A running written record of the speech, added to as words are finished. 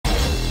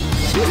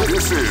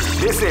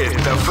This is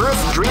the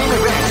first dream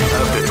event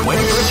of the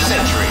 21st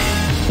century.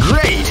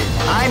 Great!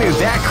 I knew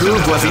that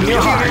groove was in your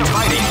heart.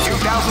 Fighting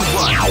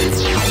 2001.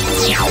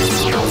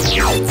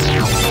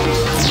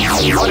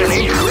 What an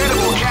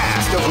incredible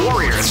cast of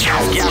warriors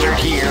has gathered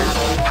here.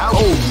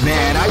 Oh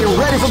man, are you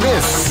ready for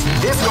this?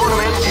 This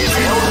tournament is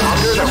held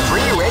under the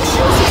free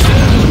ratio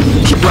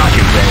system. Keep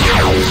rocking,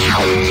 baby.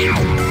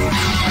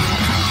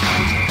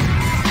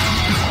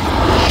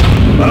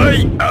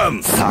 I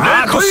am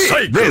Neko.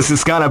 This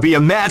is gonna be a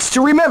match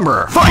to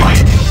remember. Fight!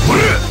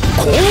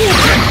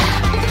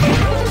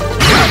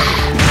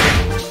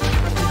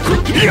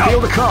 You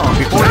feel the calm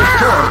before the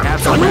storm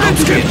as the round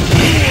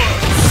begins.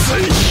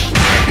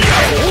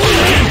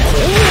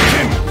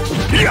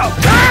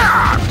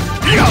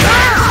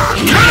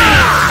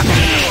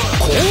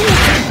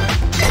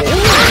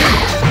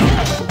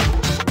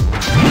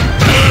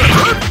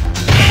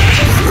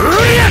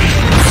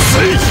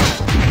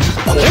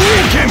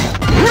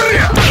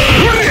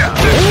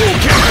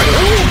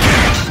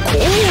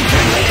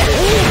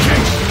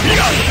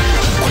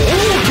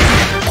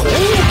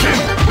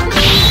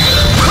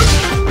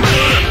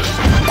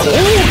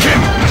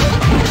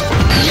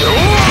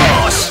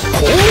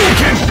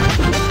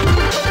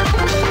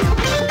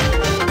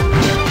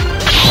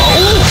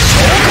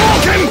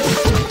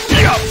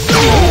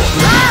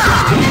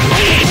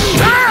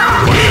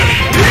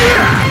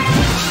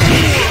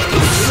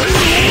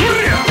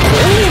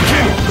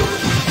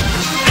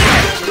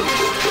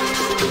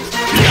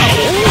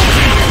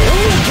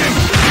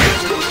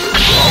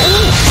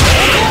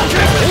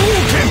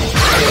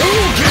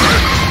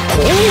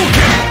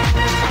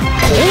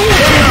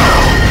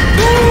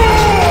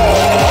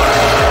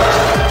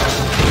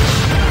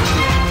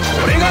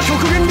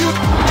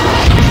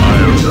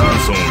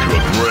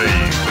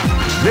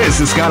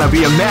 This is gonna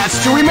be a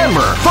match to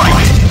remember.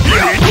 Fight!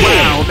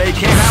 Wow, they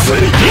came out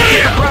with a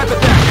surprise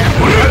attack at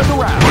the end of the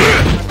round.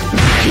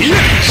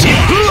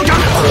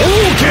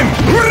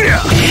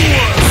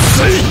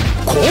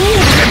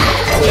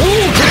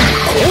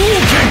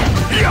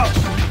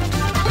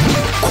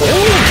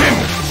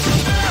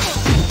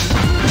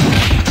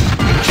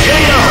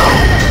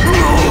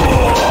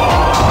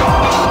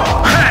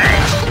 Hey!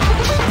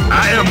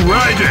 I am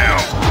Raiden!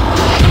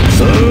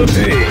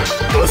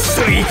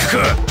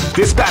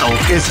 This battle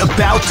is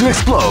about to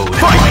explode.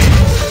 Fight!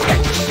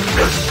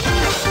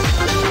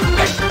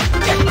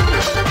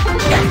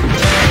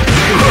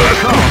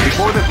 Calm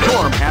before the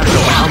storm has the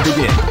round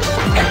begin.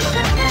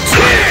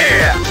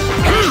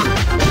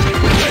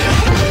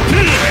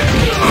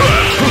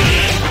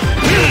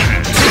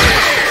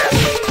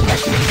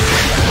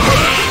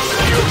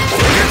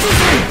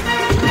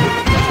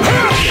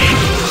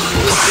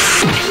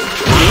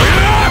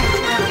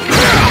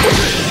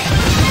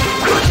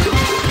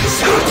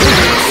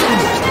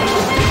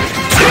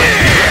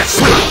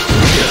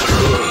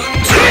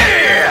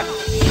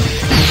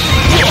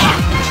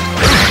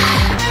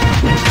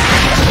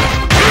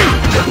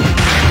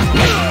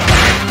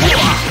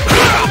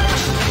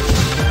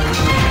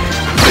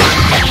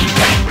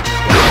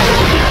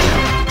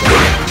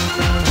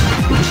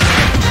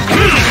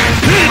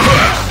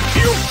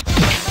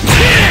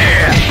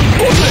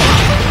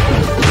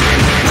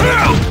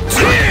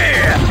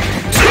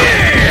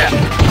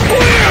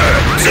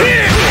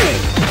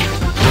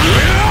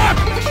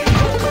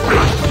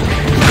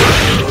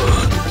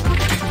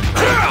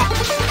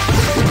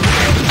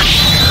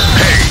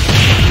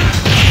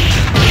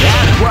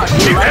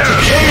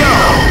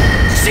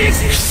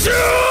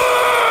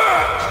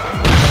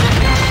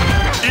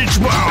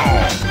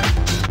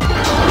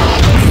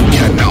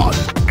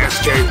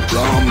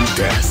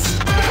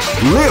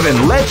 Live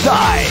and let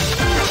die.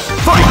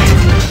 Fight!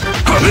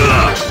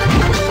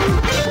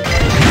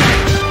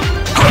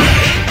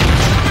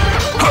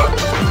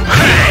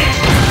 Hey!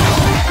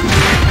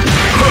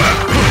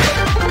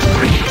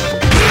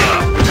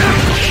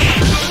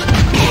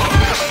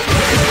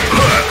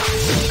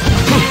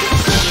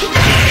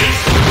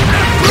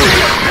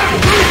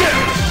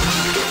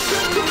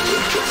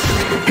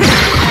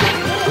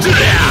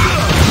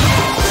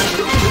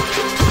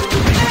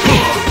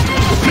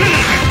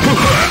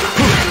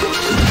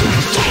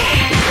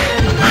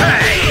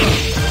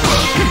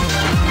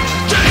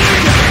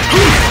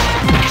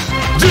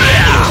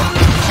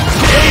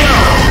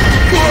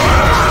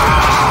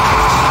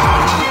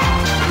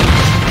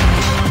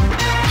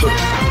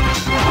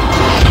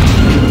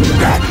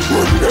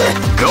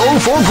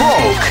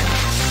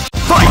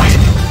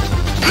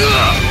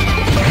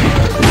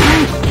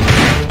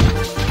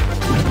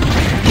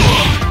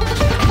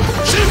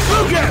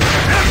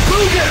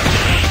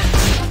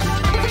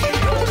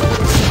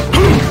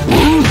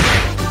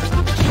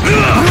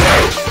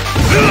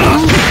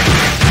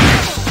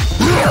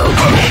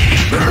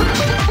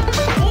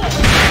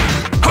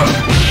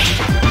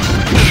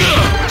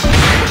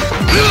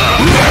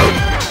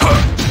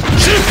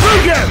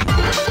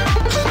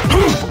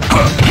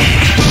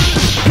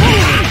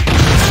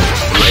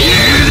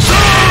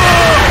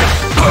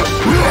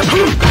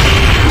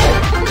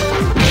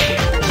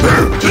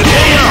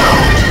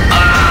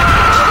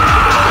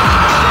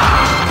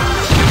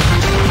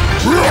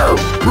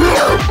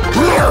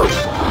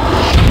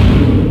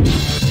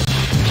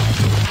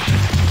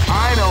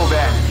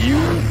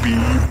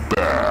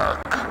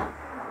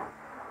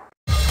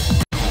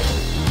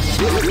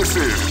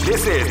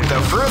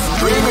 the first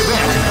dream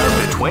event of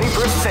the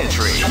 21st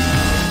century.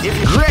 If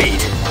you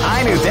Great!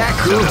 I knew that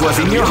groove was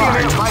in your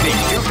heart. Fighting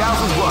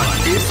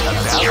 2001 is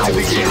about to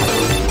begin.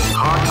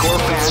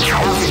 Hardcore fans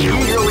have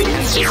been eagerly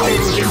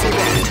anticipating this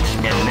event,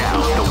 and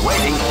now the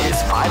waiting is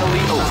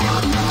finally over.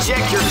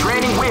 Check your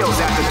training wheels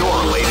at the door,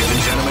 ladies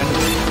and gentlemen.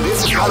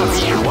 This is gonna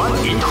be one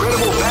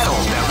incredible battle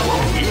that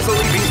won't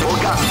easily be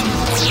forgotten.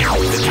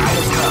 The time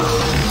has come.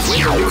 With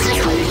the new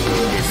history,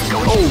 it's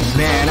going. Oh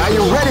man, are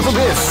you ready for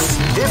this?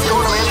 This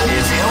tournament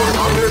is held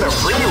under the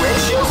free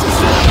ratio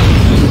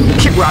system.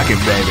 Keep rocking,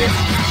 baby.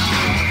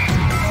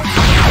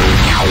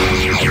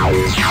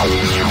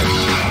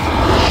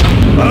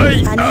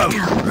 I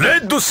am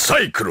Red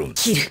Cyclone.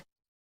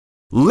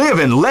 Live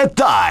and let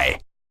die.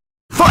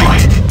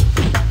 Fight!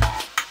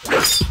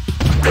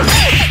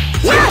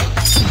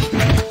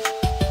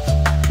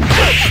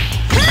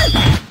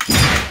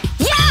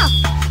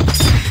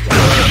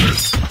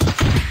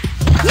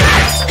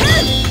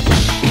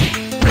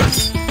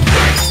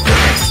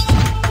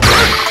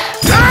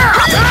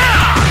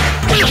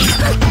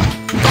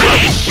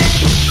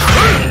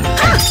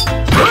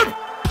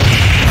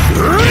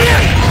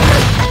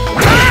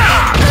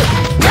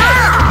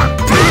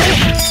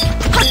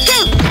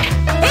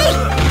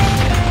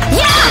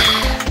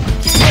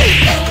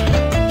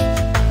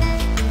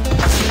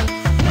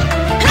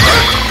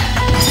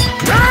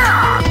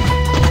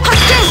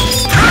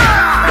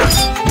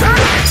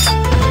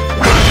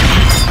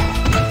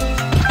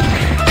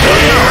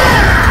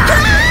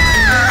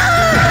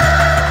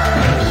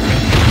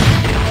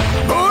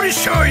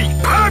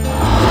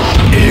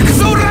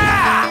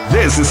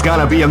 This is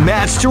gonna be a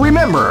match to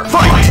remember.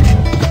 Fight!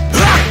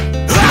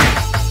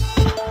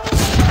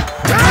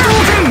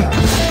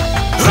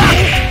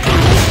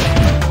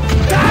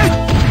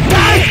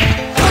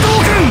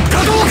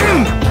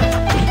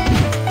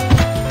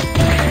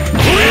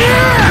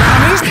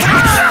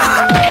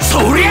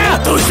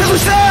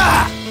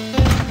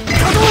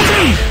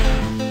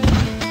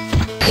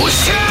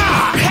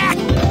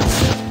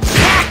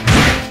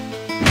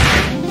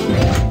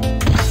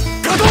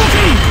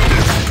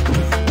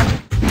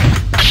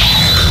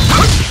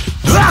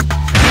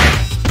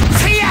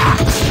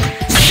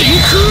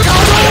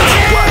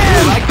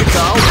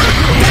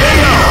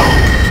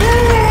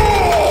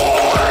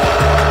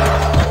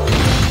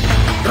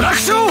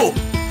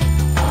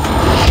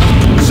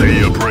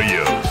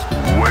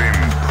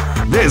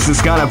 This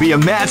is gonna be a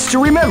match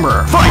to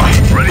remember.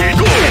 Fight! Ready,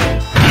 go!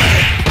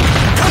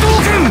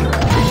 Hadouken!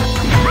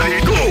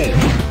 Ready, go!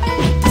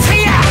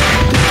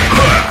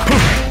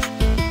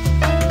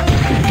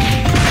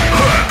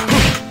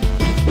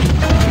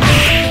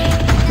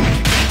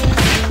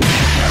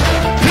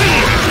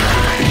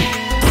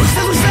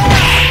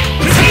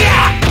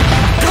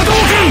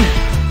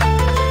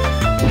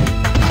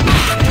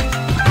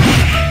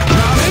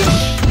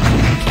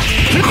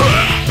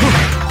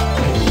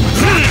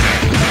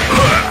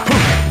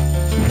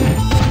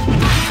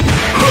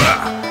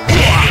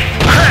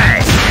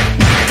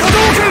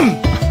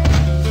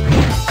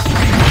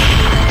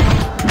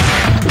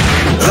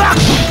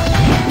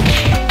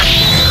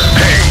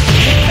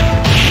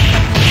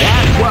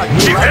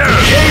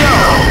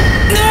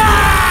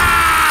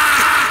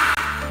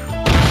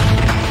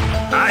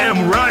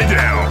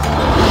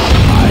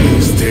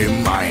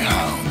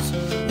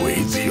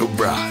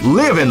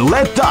 Live and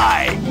let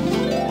die.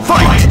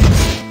 Fight!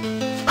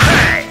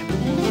 Hey!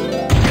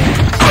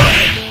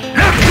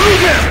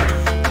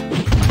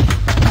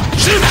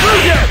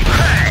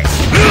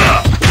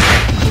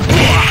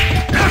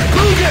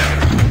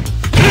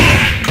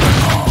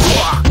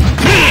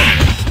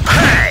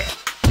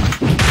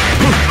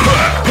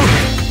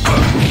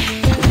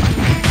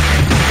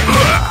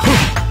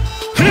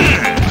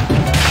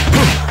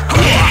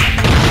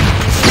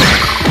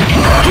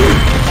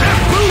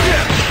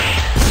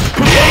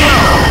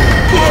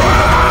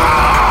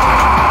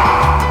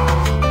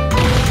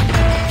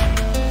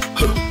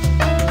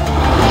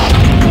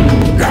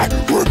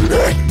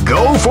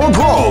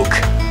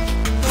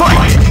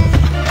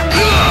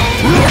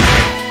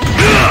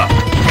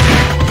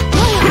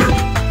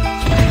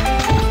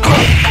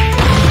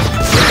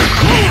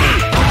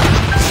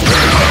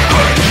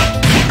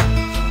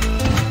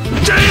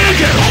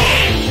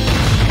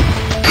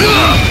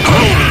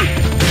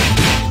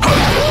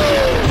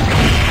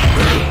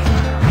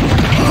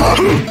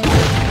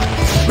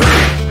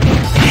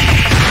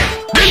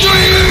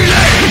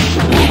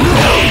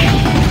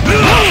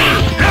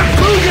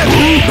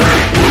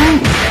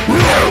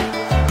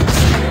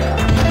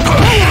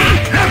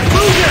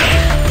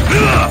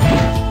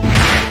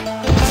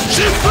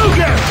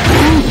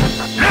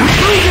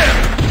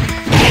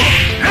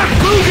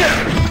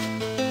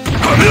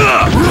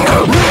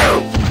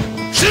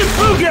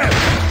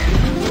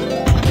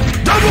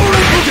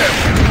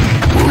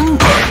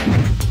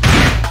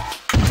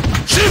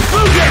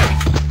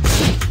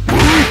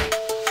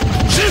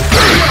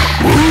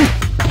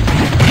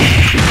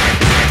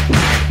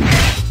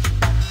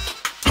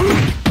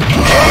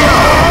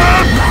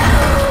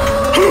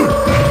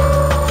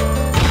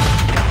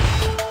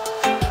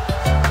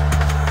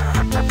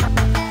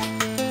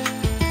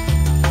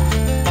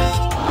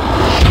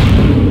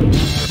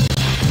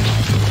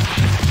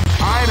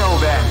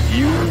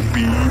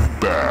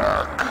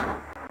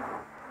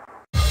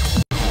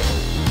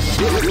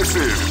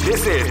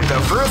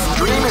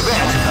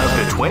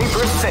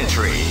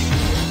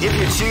 If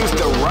you choose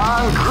the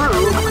wrong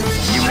groove,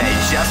 you may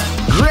just...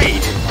 Great!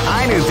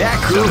 I knew that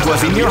groove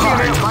was in your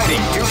heart. Fighting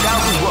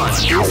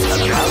 2001 is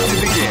about to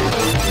begin.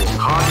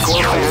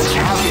 Hardcore fans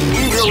have been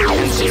eagerly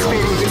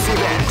anticipating this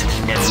event,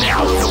 and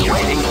now the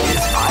waiting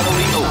is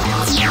finally over.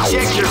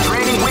 Check your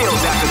training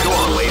wheels at the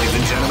door, ladies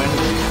and gentlemen.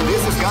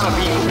 This is gonna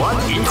be one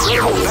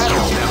incredible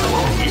battle that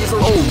will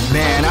easily... Oh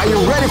man, are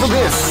you ready for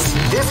this?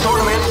 This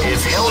tournament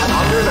is held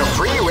under the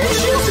free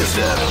ratio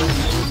system.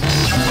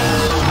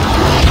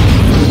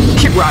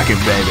 Keep rocking,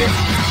 baby.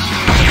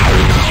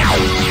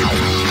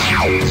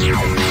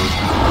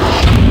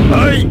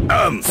 I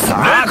am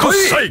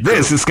ManTan.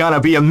 This is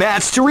gonna be a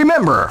match to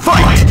remember.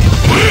 Fight!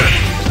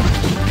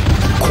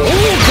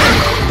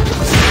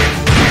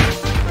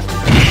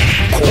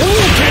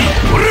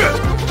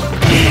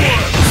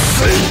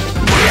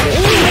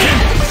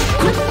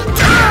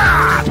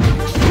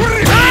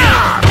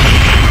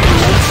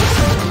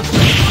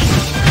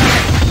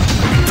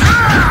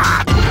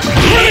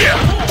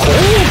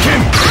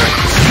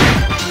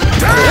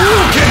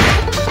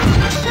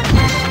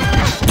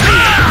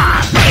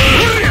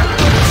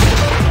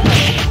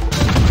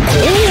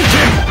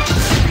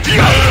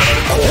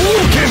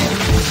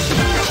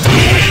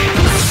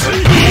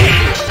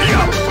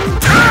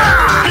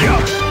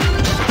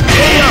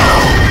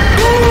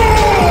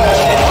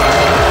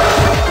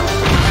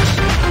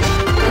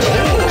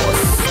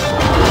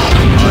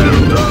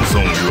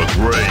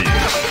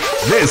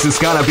 This is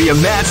gonna be a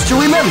match to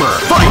remember.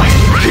 Fight!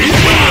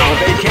 Wow,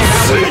 they came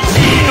out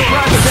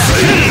with a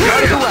surprise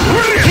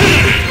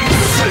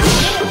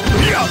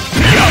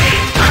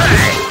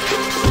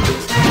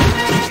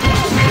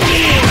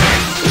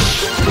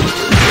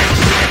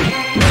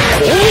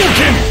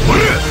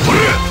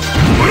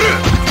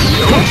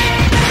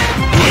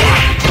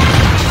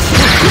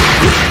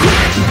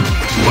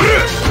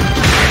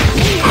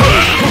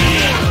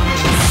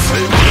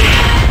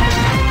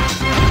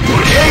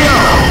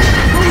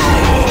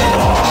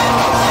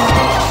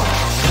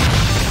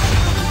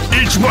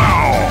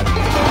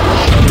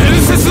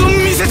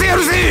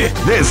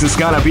This is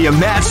gonna be a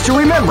match to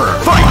remember.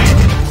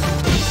 Fight!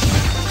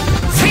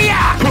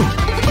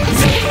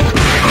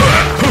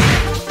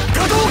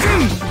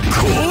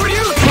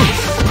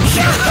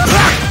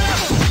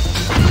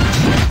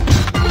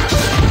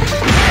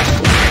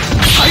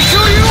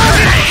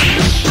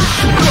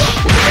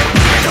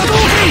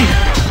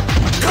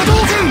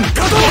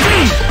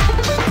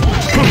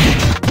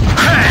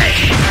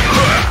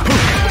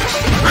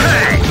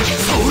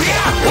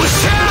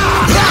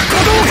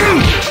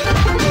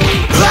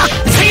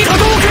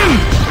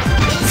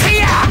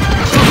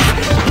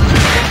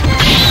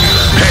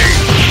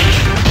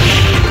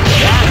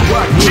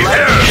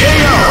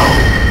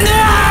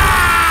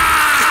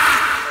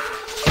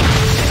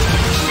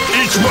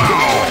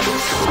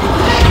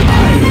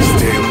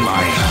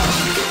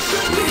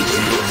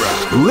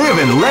 Live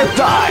and let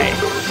die.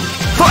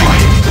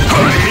 Fight!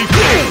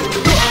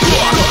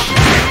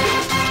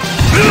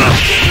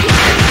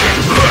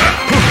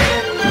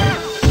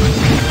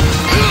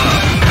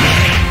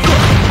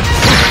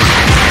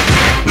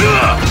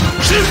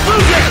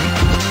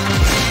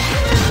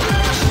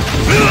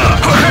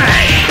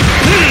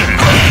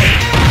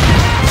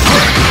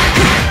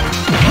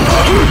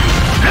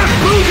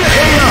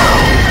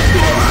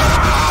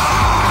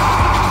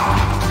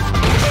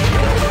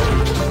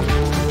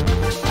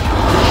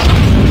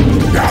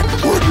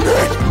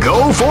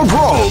 Go for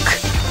broke!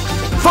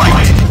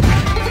 Fight!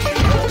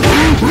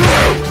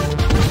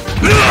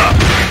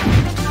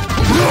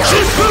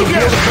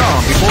 Feel the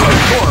calm before the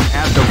storm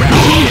as the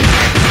round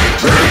begins.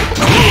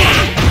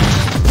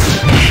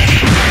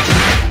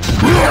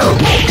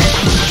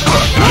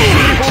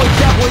 People is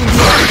definitely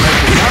not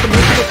how to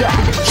move the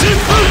attack.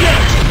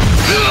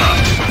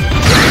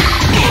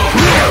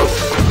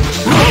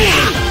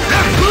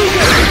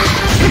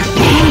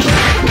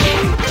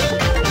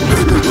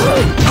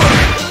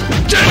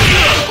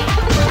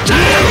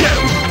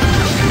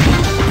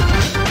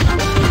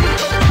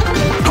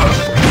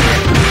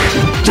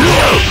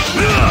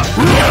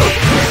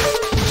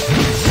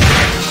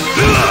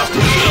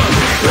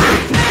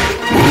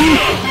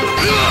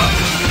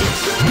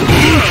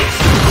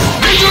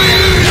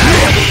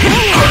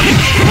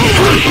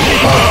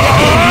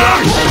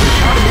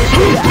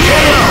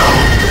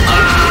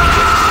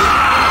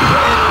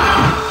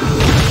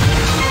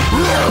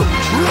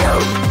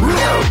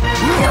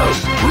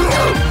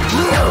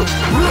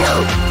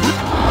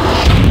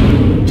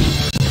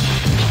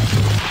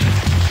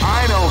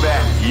 I know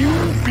that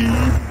you'll be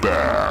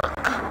back.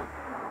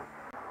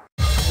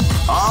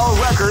 All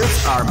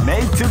records are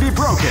made to be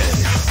broken.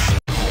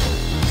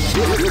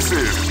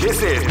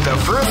 This is the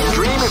first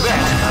dream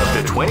event of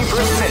the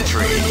 21st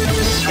century.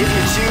 If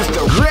you choose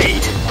the...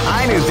 Great!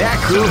 I knew that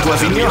groove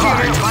was in your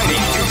heart. Fighting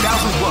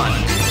 2001.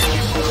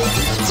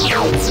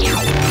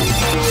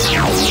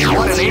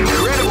 What an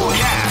incredible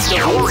cast of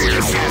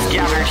warriors has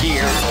gathered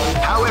here.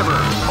 However,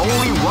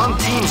 only one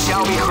team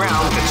shall be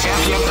crowned the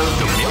champion of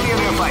the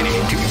Millionaire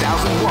Fighting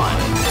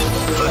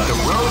 2001. But the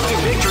road to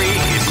victory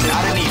is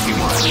not an easy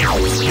one. The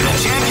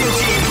champion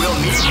team will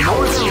need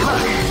more than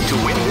luck to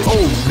win this.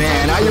 Oh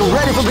man, are you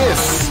ready for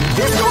this?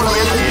 This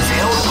tournament is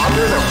held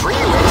under the free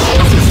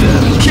ratio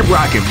system. Keep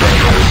rocking,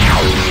 baby.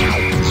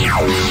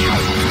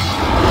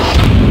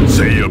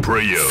 Say your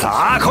prayer.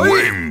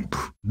 Wimp.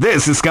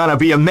 This is gonna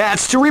be a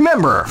match to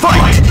remember.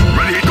 Fight!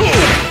 Ready, go!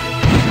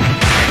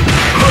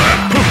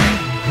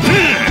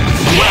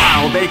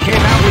 Wow, they came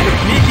out with a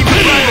sneaky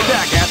surprise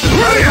attack after the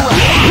first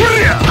round.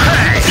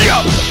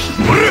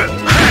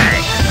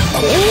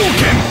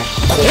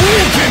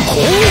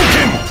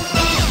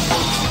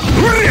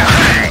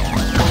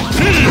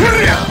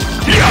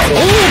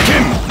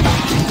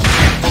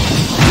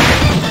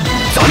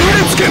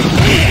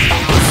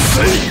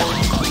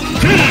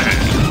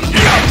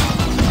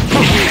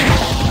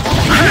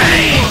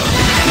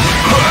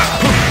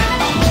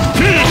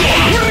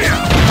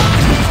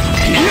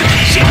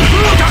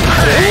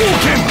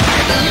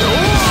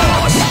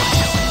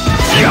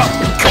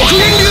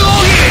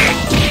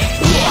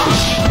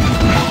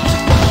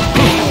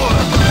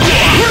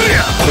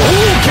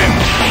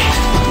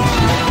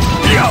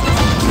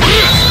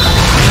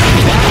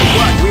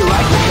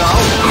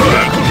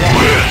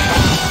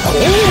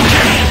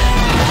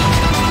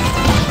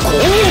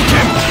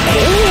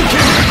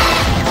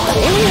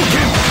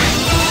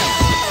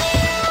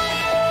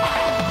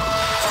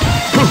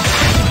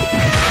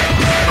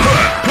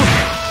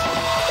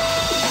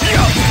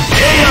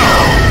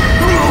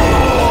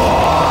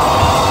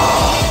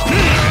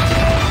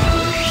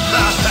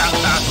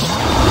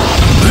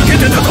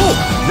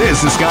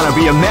 This is gonna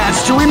be a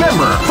match to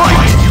remember.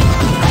 Fight!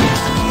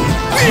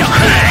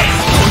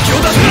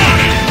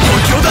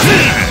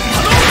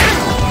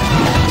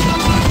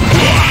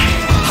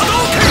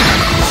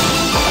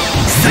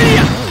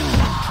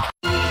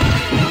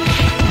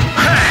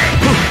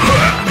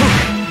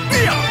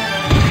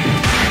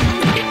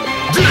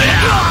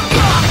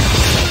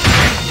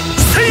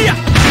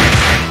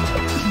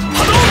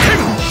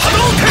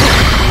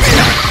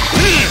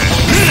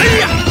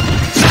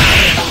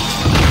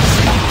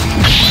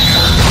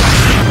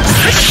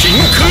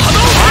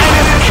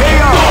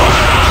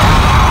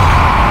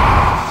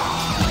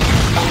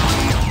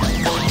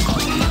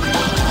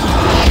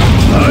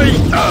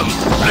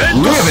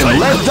 Live and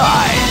let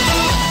die.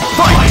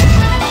 Fight!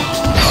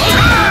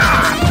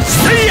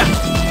 See ya!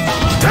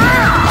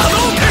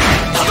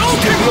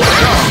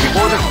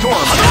 Before the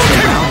storm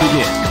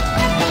begins.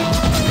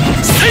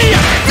 See ya!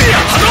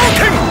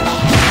 Hadouken!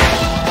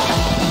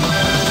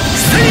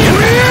 See ya!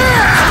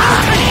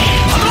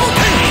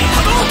 Hadouken!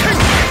 Hadouken!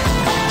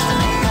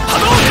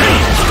 Hadouken!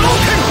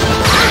 Hadouken!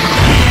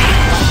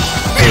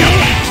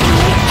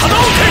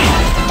 Hadouken!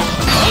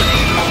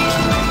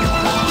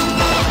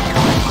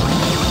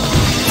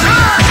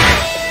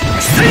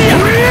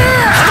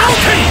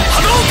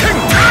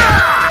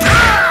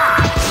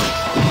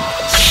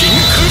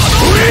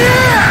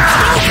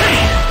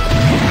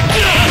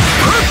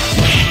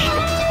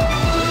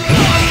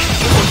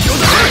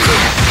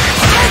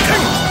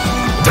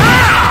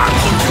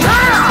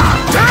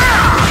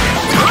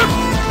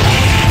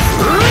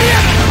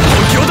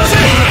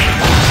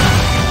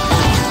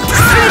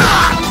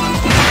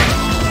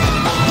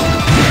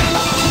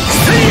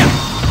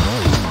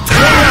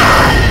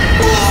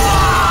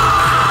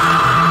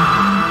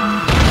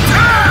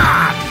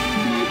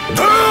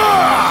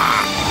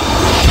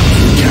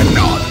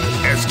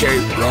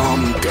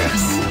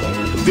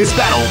 This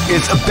battle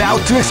is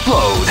about to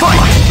explode. Fight!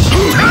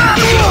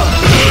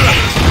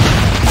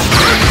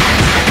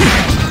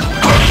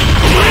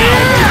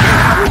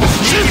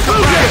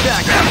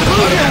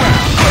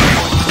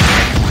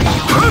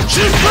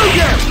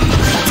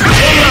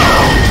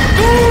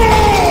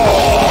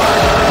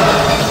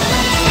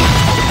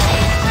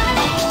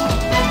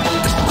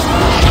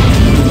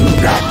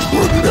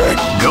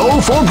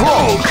 Go for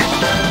broke!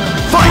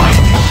 Fight!